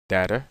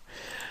data,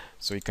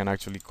 so you can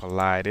actually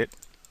collide it.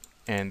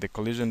 And the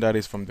collision data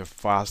is from the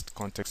fast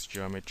context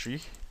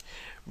geometry,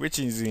 which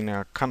is in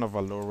a kind of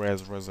a low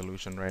res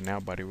resolution right now,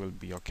 but it will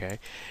be okay.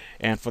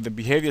 And for the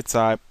behavior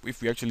type,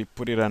 if we actually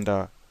put it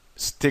under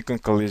stick on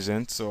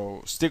collision,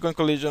 so stick on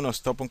collision or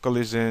stop on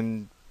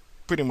collision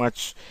pretty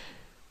much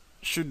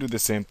should do the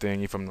same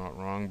thing if I'm not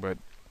wrong, but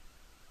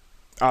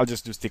I'll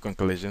just do stick on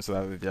collision so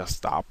that they just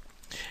stop.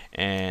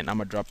 And I'm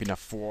gonna drop in a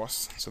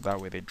force so that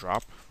way they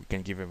drop. We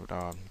can give it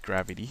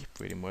gravity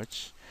pretty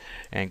much,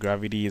 and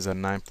gravity is a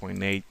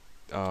 9.8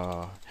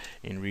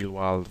 in real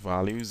world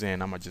values,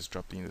 and I'm gonna just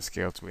drop in the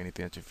scale to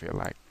anything that you feel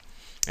like.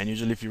 And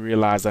usually if you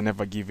realize I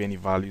never give any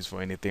values for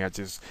anything, I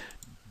just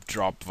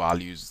drop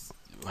values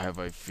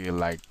however I feel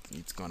like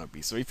it's gonna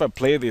be. So if I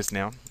play this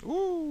now,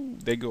 ooh,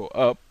 they go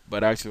up,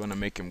 but I actually want to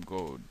make them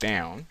go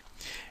down,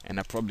 and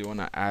I probably want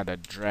to add a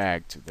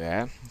drag to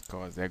that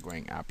because they're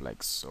going up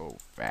like so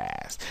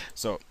fast.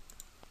 So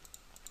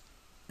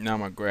now I'm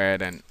gonna go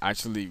ahead and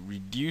actually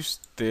reduce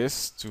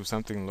this to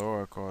something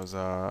lower because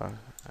I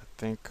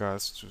think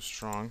it's too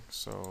strong.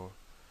 So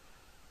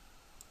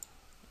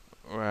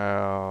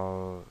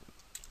well,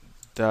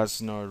 that's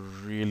not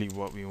really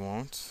what we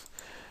want,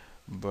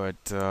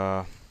 but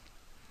I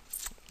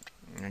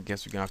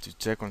guess we're gonna have to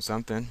check on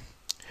something.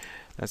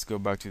 Let's go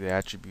back to the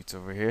attributes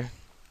over here.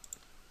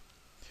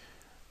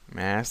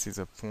 Mass is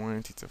a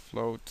point, it's a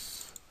float.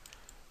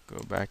 Go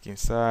back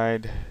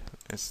inside.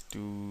 Let's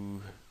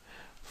do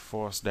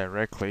force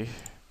directly.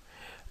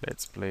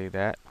 Let's play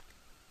that.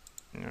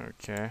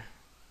 Okay.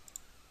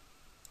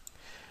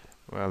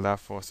 Well, that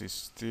force is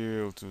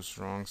still too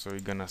strong, so we're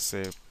gonna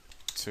say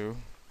 2.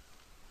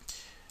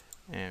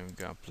 And we're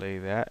gonna play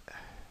that.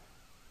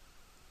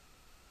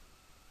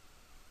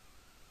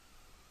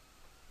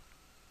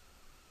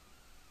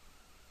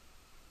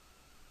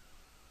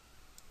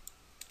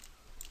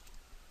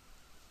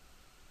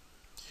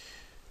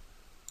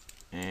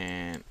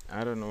 And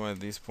I don't know where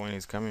this point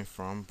is coming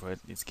from, but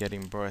it's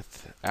getting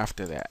birth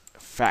after that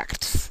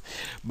fact.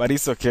 But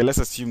it's okay. Let's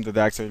assume that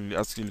that's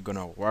actually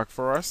gonna work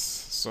for us.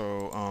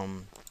 So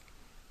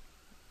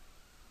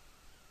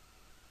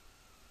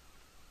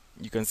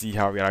you can see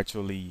how it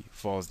actually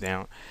falls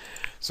down.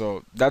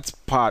 So that's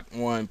part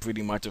one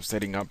pretty much of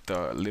setting up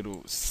the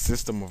little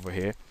system over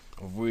here,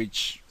 of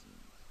which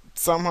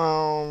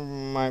somehow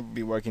might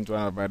be working to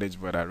our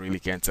advantage, but I really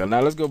can't tell. Now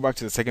let's go back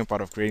to the second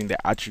part of creating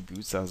the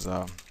attributes as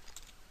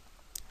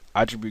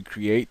attribute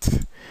create.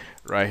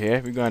 Right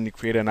here we're going to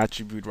create an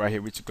attribute right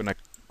here which is going to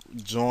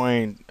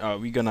join,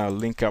 we're going to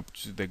link up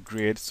to the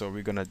grid. So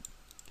we're going to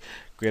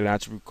create an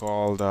attribute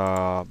called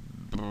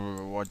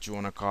what you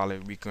want to call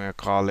it. We can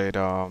call it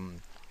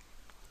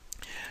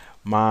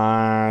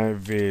my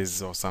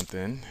viz or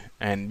something,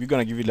 and we're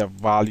gonna give it a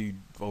value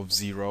of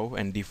 0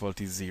 and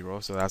default is 0,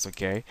 so that's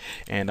okay.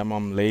 And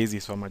I'm lazy,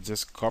 so I'm gonna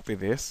just copy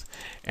this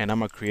and I'm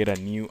gonna create a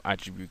new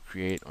attribute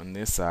create on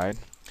this side,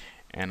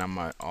 and I'm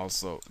gonna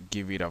also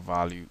give it a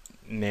value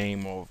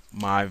name of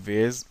my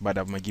viz, but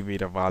I'm gonna give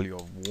it a value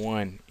of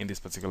 1 in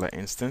this particular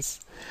instance,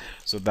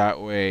 so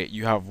that way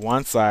you have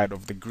one side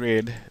of the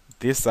grid,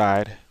 this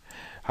side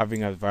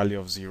having a value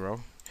of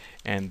 0,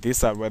 and this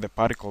side where the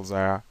particles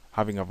are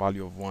having a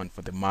value of 1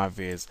 for the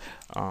marvis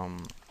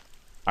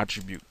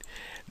attribute.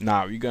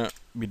 Now we're gonna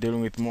be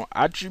dealing with more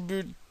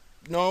attribute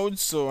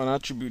nodes, so an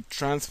attribute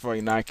transfer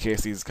in our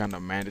case is kind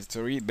of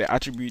mandatory. The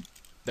attribute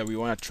that we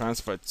want to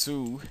transfer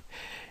to,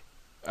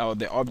 or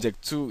the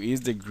object to,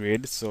 is the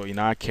grid. So in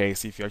our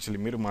case, if you actually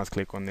middle mouse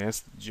click on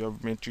this,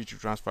 geometry to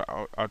transfer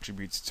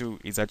attributes to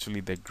is actually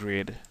the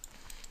grid,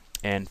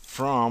 and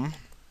from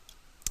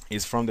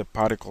is from the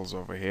particles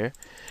over here.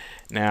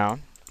 Now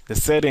the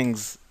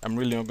settings, I'm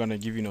really not gonna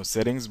give you no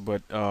settings,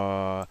 but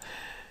for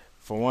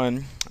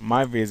one,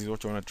 my viz is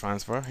what you want to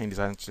transfer, and it's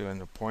actually on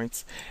the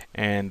points,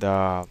 and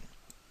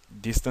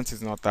distance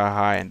is not that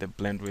high, and the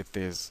blend width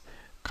is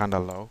kind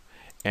of low,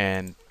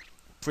 and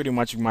pretty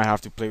much you might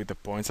have to play with the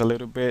points a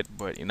little bit,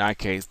 but in that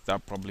case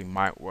that probably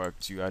might work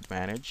to your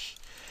advantage.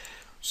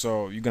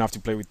 So you're gonna have to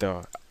play with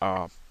the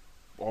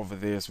over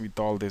this with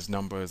all these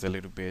numbers a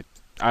little bit.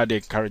 I'd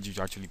encourage you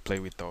to actually play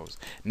with those.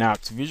 Now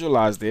to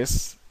visualize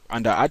this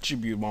under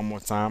attribute one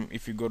more time,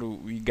 if you go to,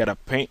 we get a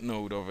paint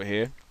node over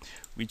here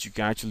which you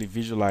can actually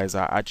visualize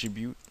our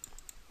attribute,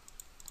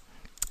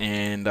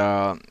 and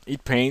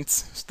it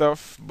paints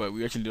stuff, but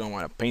we actually don't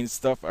want to paint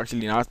stuff.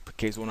 Actually in our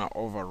case we want to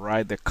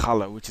override the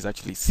color, which is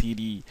actually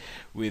CD,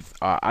 with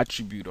our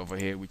attribute over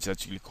here which is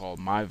actually called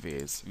my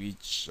viz,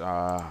 which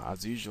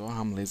as usual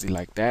I'm lazy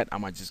like that.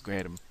 I'm gonna just go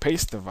ahead and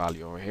paste the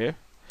value over here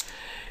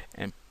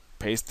and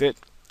paste it.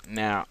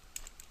 Now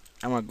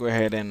I'm gonna go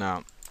ahead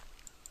and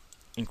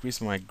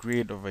increase my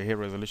grid over here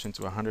resolution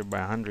to 100 by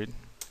 100,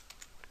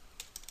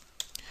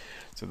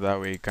 so that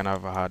way you kind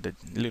of had a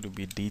little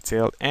bit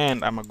detailed.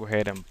 And I'm gonna go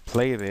ahead and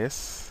play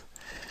this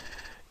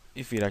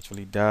if it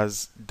actually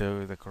does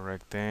do the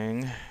correct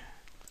thing.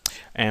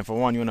 And for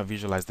one, you want to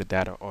visualize the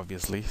data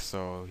obviously,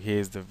 so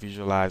here's the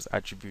visualize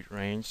attribute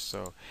range.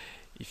 So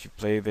if you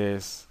play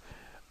this,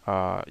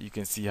 you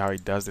can see how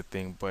it does the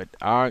thing, but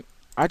our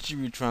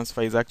attribute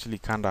transfer is actually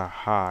kind of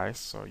high,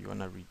 so you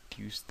want to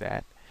reduce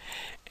that.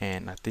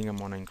 And I think I'm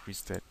going to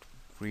increase that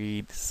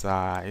grid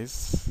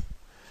size.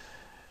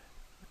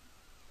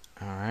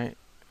 Alright,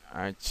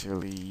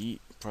 actually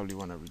probably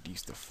want to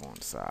reduce the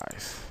font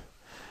size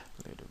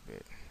a little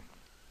bit.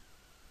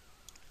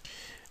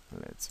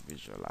 Let's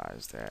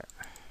visualize that.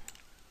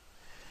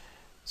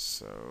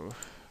 So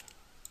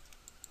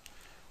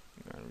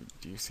I'm gonna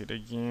reduce it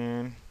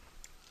again.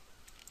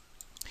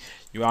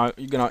 You're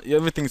gonna,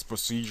 everything's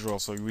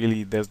procedural, so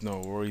really there's no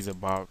worries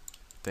about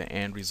the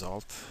end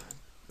result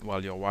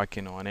while you're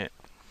working on it.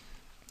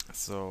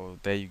 So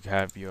there you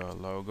have your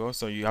logo.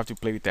 So you have to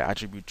play with the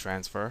attribute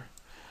transfer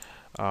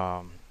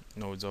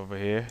nodes over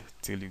here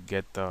till you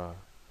get the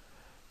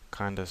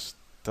kind of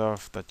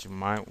stuff that you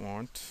might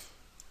want.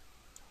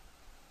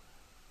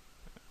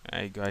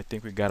 I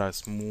think we got a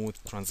smooth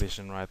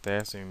transition right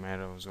there, so you might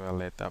as well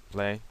let that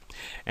play.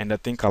 And I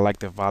think I like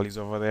the values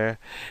over there.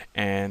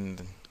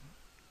 And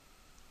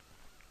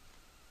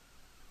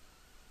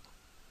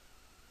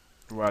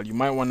well, you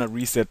might want to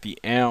reset the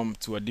M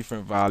to a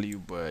different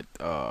value, but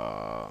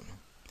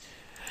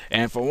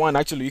and for one,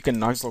 actually you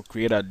can also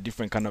create a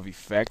different kind of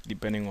effect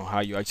depending on how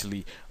you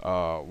actually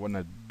want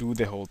to do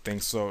the whole thing.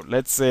 So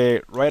let's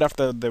say right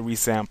after the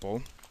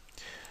resample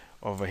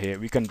over here,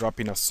 we can drop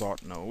in a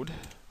sort node.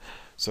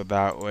 So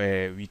that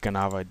way we can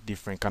have a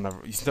different kind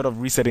of, instead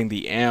of resetting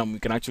the M, we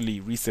can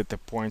actually reset the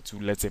point to,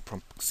 let's say,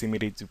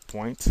 proximity to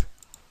point,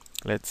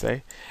 let's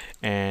say.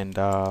 And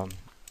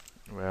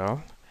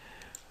well,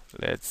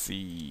 let's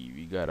see,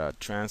 we got a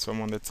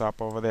transform on the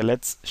top over there.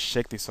 Let's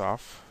shake this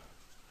off,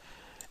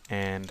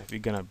 and we're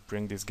gonna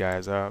bring these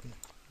guys up,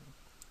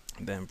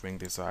 then bring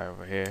this eye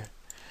over here.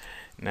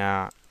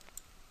 Now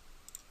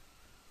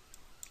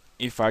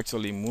if I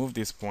actually move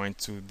this point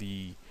to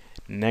the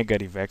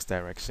negative X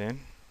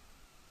direction,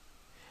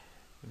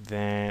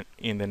 then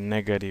in the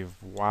negative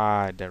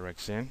Y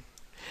direction,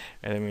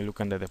 and then we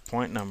look under the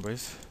point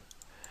numbers,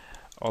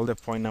 all the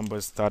point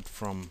numbers start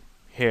from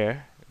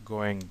here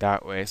going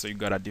that way, so you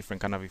got a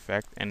different kind of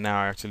effect. And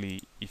now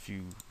actually, if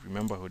you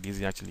remember, Houdini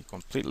is actually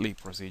completely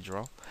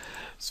procedural,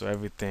 so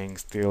everything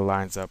still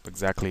lines up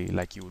exactly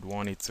like you would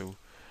want it to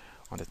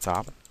on the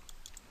top.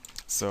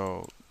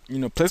 So you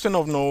know, placement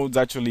of nodes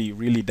actually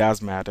really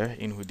does matter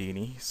in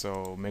Houdini,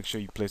 so make sure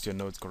you place your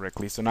nodes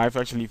correctly. So now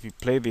if you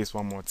play this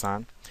one more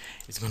time,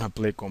 it's gonna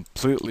play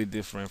completely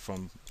different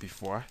from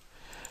before.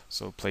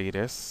 So play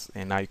this,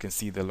 and now you can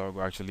see the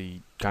logo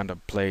actually kind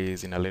of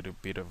plays in a little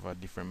bit of a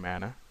different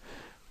manner,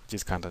 which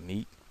is kind of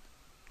neat.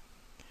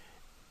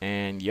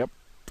 And yep,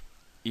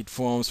 it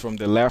forms from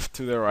the left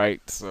to the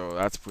right, so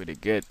that's pretty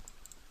good.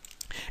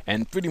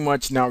 And pretty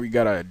much now we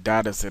got a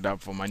data set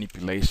up for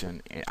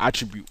manipulation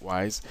attribute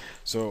wise.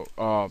 So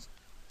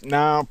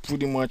now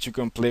pretty much you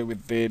can play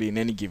with it in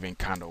any given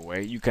kind of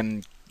way. You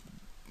can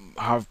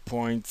have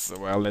points.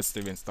 Well, let's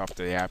even stop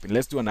the app and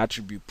let's do an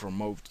attribute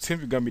promote. Since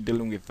we're gonna be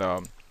dealing with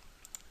a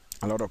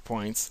lot of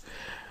points,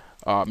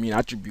 I mean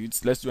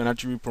attributes, let's do an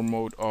attribute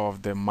promote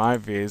of the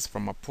myviz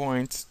from a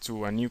point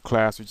to a new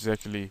class, which is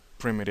actually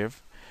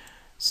primitive.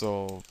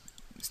 So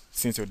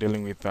since you're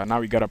dealing with now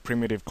we got a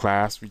primitive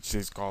class which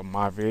is called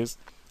myviz,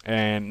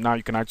 and now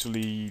you can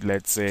actually,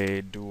 let's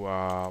say, do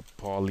a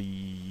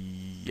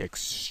poly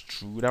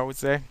extrude, I would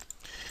say,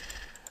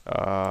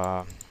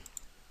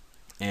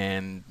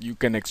 and you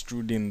can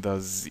extrude in the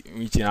Z,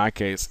 which in our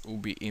case will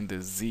be in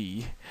the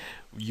Z,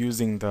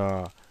 using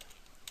the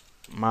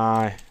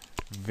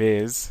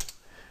myviz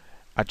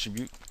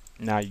attribute.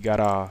 Now you got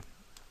a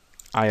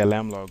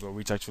ILM logo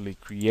which actually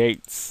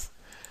creates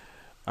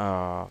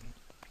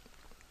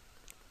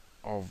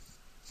of,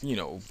 you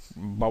know,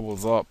 bubble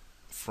up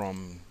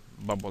from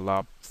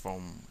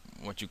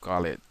what you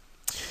call it,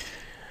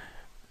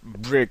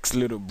 bricks,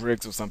 little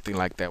bricks or something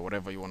like that,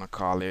 whatever you want to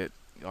call it,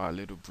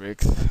 little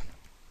bricks.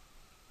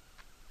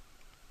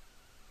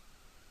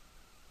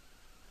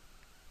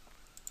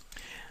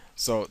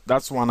 So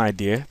that's one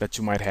idea that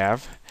you might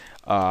have.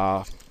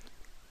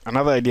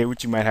 Another idea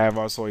which you might have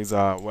also is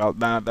well,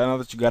 now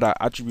that you got an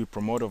attribute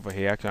promote over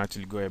here, I can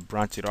actually go ahead and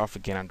branch it off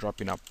again and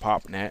drop in a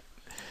pop net,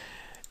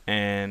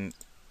 and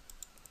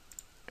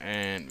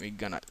we're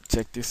gonna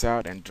check this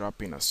out and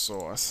drop in a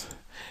source,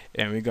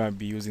 and we're gonna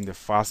be using the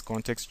fast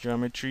context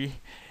geometry,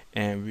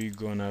 and we're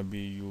gonna be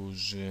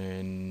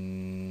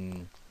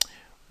using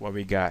what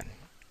we got.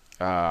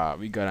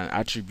 We got an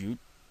attribute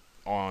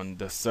on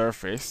the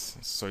surface,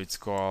 so it's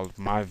called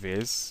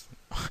myviz.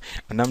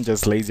 And I'm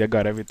just lazy, I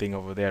got everything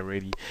over there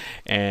ready,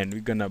 and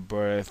we're gonna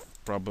birth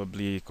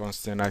probably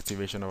constant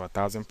activation of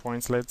 1,000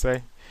 points, let's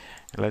say.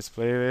 And let's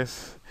play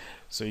this,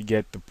 so you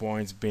get the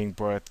points being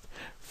birthed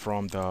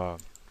from the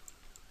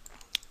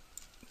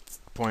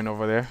point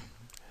over there.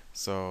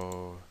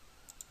 So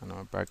I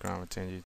know background will change it